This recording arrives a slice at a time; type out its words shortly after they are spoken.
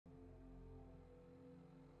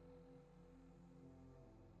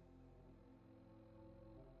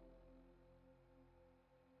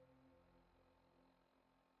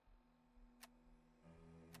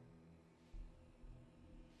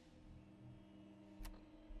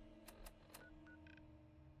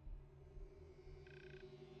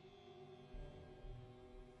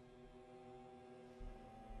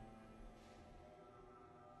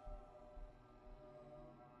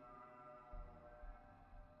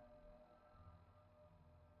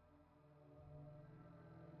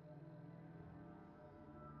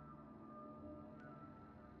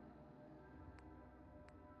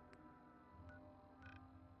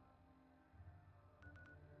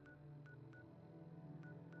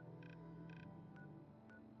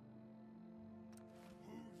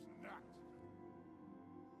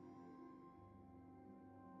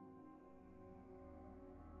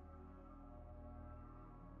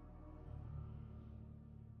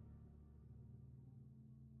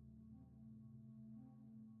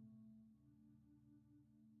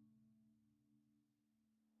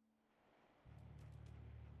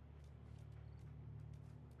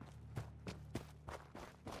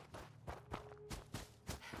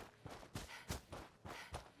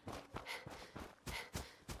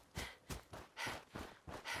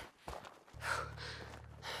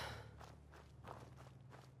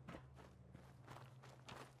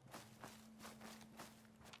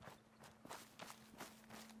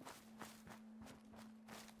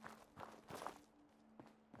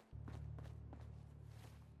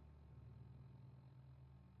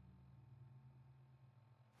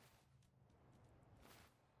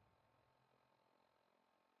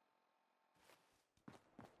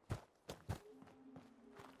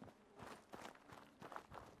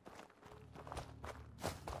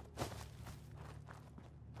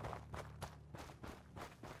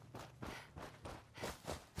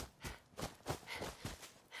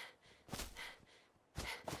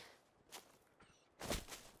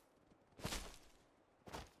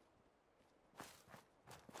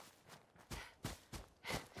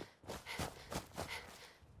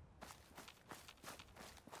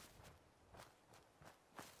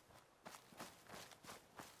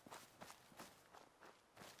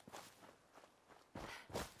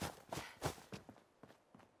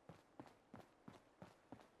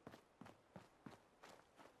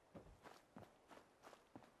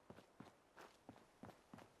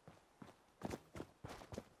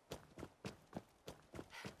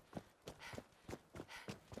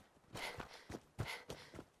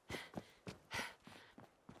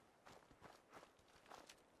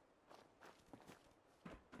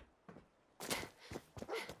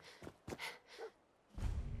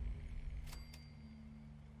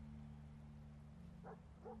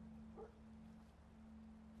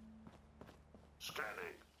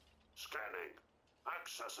Scanning. Scanning.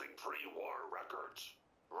 Accessing pre-war records.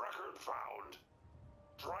 Record found.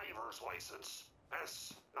 Driver's license.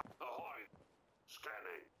 S. Ahoy.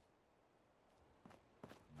 Scanning.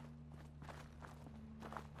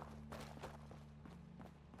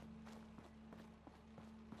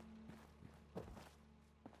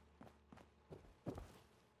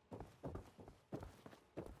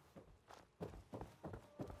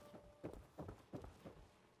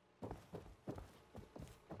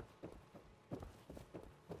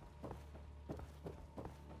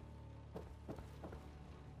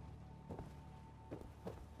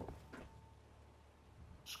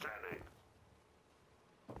 Scanning.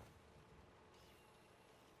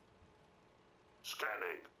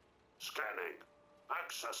 Scanning. Scanning.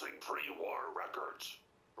 Accessing pre-war records.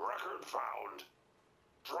 Record found.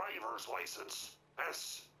 Driver's license.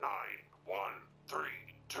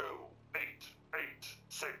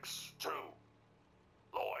 S91328862.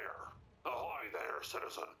 Lawyer. Ahoy there,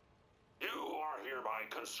 citizen. You are hereby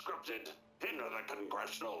conscripted into the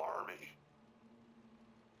Congressional Army.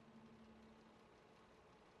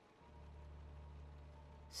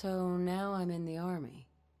 So now I'm in the army.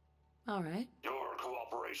 All right. Your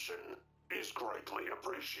cooperation is greatly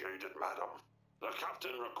appreciated, madam. The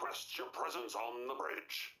captain requests your presence on the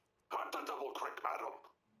bridge. Cut the double quick, madam.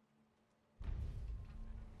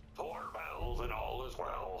 4 bells and all is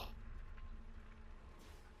well.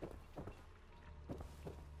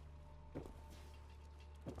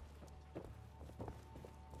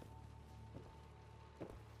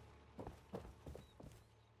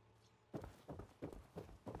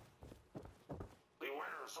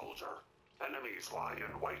 Beware, soldier. Enemies lie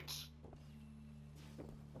in wait.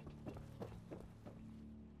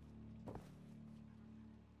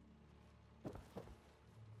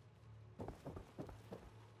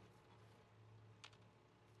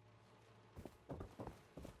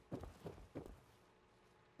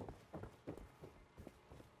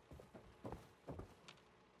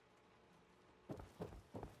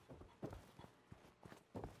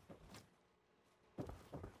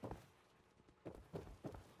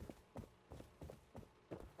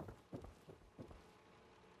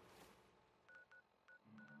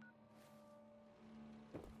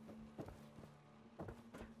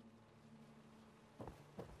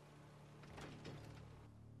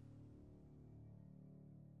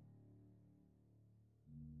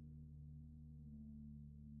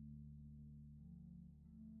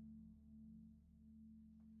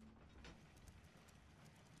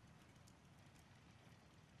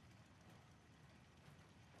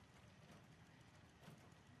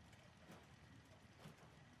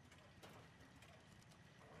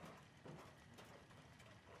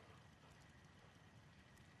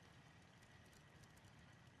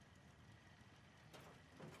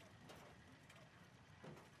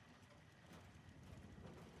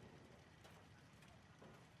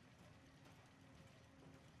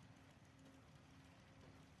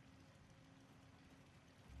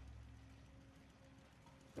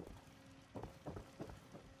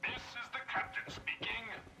 This is the captain speaking.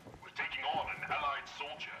 We're taking on an allied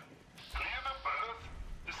soldier. Clear the berth.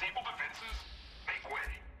 Disable defenses. Make way.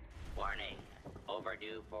 Warning.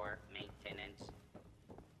 Overdue for maintenance.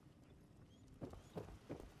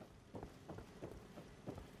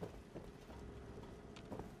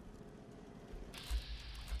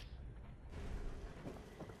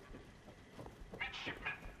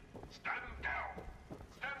 Midshipmen, stand down.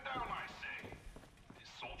 Stand down, I say. This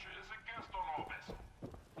soldier is a guest on our vessel.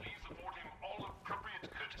 Please afford him all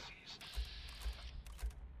appropriate courtesies.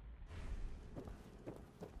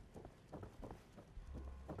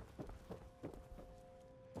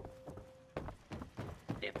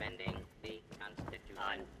 Defending the Constitution.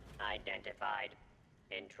 Unidentified.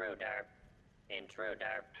 Intruder.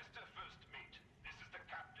 Intruder. Mr. First Mate, this is the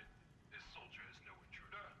captain. This soldier is no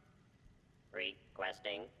intruder.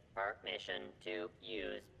 Requesting permission to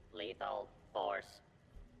use lethal force.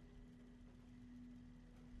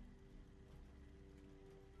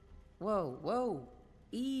 Whoa, whoa.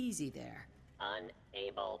 Easy there.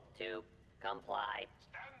 Unable to comply.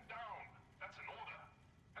 Stand down. That's an order.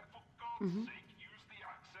 And for God's sake, use the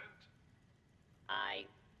accent. I,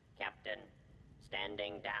 Captain.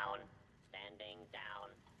 Standing down. Standing down.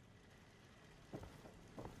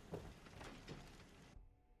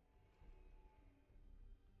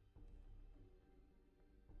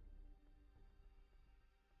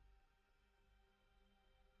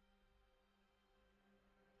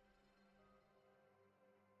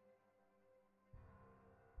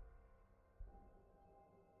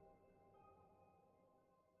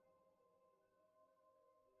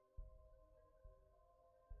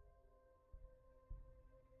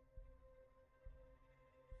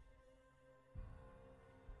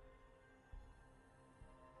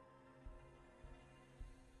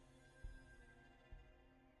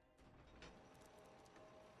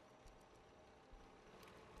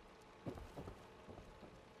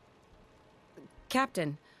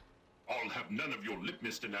 Captain. I'll have none of your lip,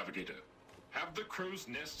 Mr. Navigator. Have the crow's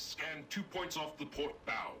nest scan 2 points off the port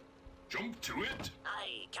bow. Jump to it.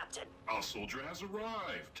 Aye, Captain. Our soldier has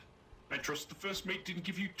arrived. I trust the first mate didn't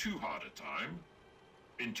give you too hard a time.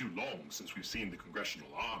 Been too long since we've seen the Congressional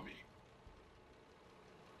Army.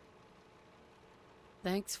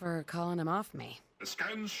 Thanks for calling him off me. The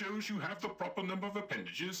scan shows you have the proper number of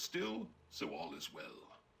appendages still, so all is well.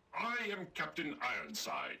 I am Captain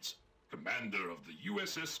Ironsides, commander of the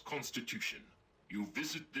USS Constitution. You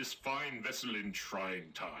visit this fine vessel in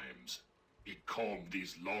trying times. Be calm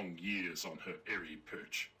these long years on her airy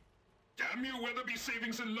perch. Damn you, Weatherby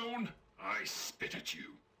Savings and Loan! I spit at you.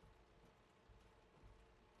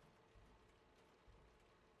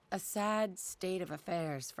 A sad state of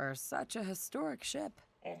affairs for such a historic ship.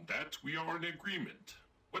 On that, we are in agreement.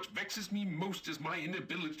 What vexes me most is my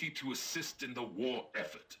inability to assist in the war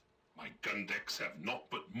effort. My gun decks have naught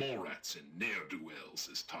but Morats and ne'er-do-wells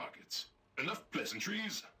as targets. Enough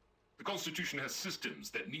pleasantries. The Constitution has systems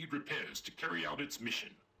that need repairs to carry out its mission.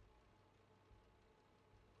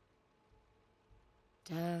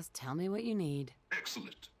 Just tell me what you need.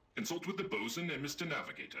 Excellent. Consult with the bosun and Mr.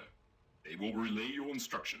 Navigator. They will relay your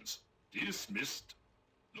instructions. Dismissed.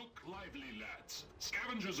 Look lively, lads.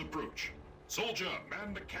 Scavengers approach. Soldier,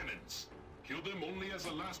 man the cannons. Kill them only as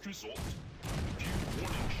a last resort. A few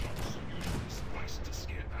warning shots usually suffice to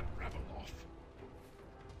scare that rabble off.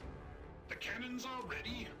 The cannons are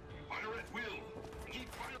ready. Fire at will.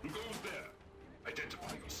 Keep fire. Who goes there?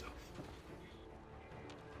 Identify yourself.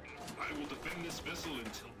 I will defend this vessel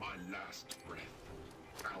until my last breath.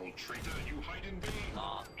 Foul traitor, you hide in vain.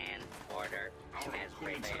 Law and order Our has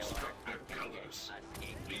opponents have prevailed. struck their colors.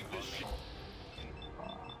 Leave this ship.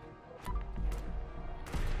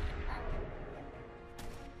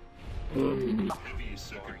 Heavy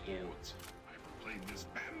circuit boards. I've reclaimed this.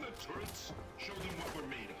 Man the turrets. Show them what we're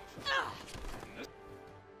made of. Unless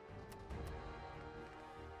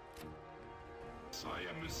I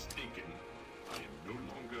am mistaken, I am no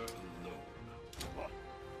longer alone.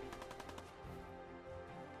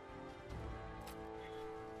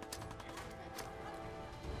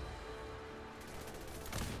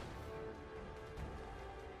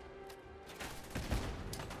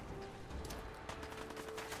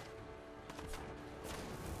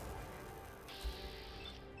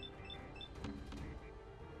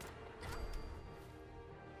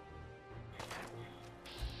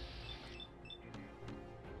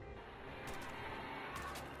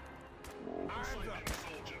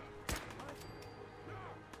 Soldier.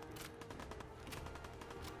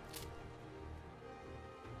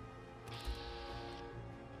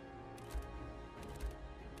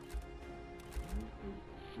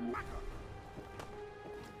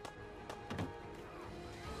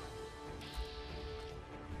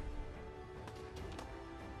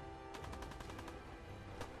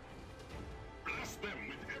 Blast them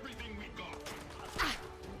with everything we got.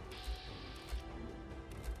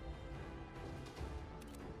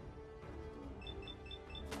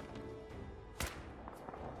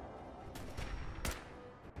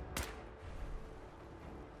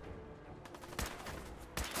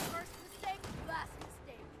 First mistake, last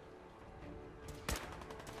mistake.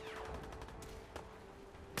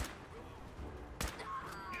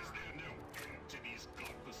 Is there no end to these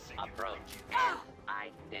godforsaken Approach creatures? and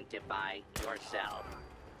identify yourself.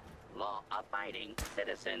 Law-abiding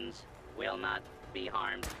citizens will not be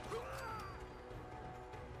harmed.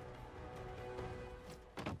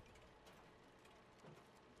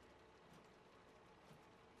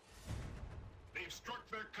 They've struck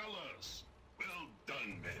their colors. Well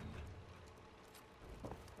done,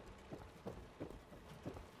 men.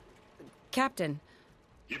 Captain.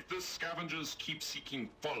 If the scavengers keep seeking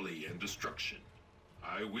folly and destruction,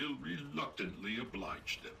 I will reluctantly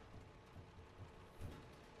oblige them.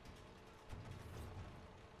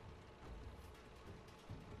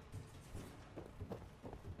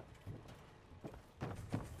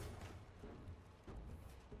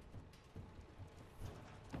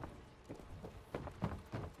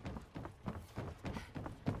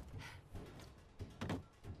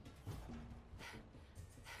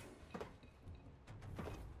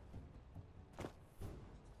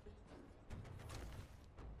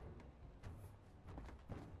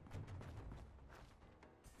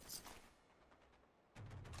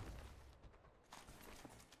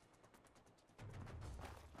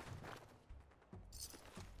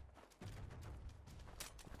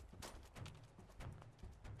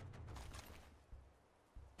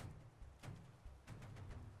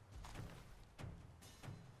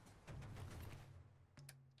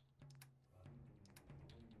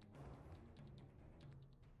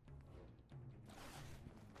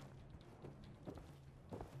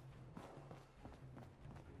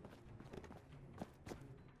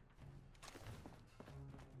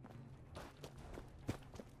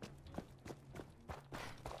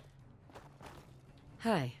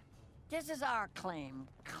 Hi. This is our claim.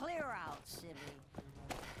 Clear out, civvy.